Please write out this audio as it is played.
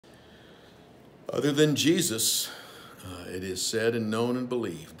Other than Jesus, it is said and known and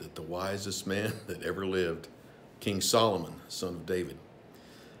believed that the wisest man that ever lived, King Solomon, son of David.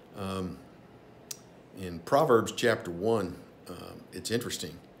 In Proverbs chapter 1, it's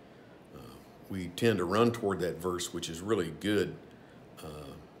interesting. We tend to run toward that verse, which is really good.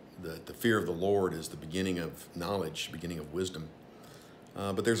 That the fear of the Lord is the beginning of knowledge, beginning of wisdom.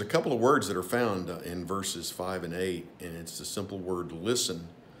 But there's a couple of words that are found in verses 5 and 8, and it's the simple word listen.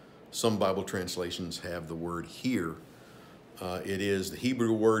 Some Bible translations have the word hear. It is the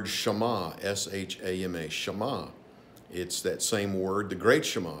Hebrew word shema, S-H-A-M-A, shema. It's that same word, the great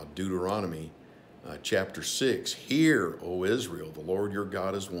Shema, Deuteronomy chapter 6. Hear, O Israel, the Lord your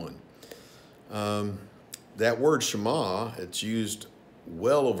God is one. That word shema, it's used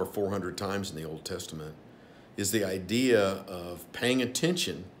well over 400 times in the Old Testament, is the idea of paying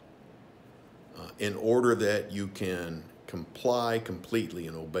attention in order that you can comply completely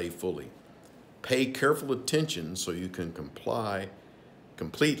and obey fully. Pay careful attention so you can comply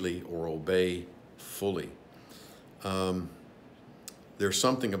completely or obey fully. There's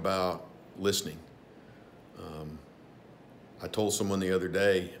something about listening. I told someone the other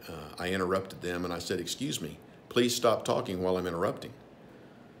day, I interrupted them and I said, "Excuse me, please stop talking while I'm interrupting."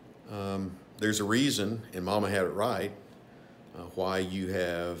 There's a reason, and Mama had it right, why you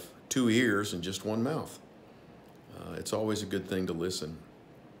have two ears and just one mouth. It's always a good thing to listen.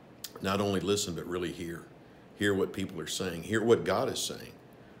 Not only listen, but really hear. Hear what people are saying. Hear what God is saying.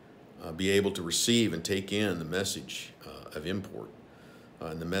 Be able to receive and take in the message of import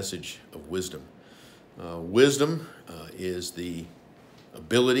and the message of wisdom. Wisdom is the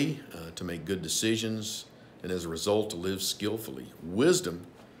ability to make good decisions and as a result to live skillfully. Wisdom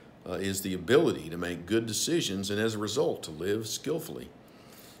is the ability to make good decisions and as a result to live skillfully.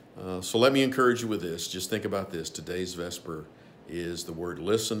 So let me encourage you with this. Just think about this. Today's Vesper is the word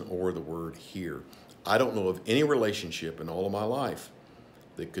listen or the word hear. I don't know of any relationship in all of my life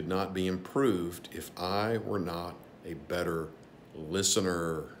that could not be improved if I were not a better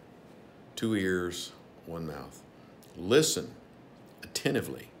listener. Two ears, one mouth. Listen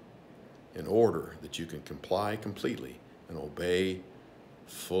attentively in order that you can comply completely and obey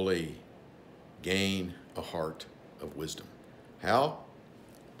fully. Gain a heart of wisdom. How?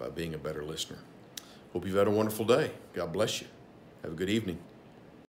 By being a better listener. Hope you've had a wonderful day. God bless you. Have a good evening.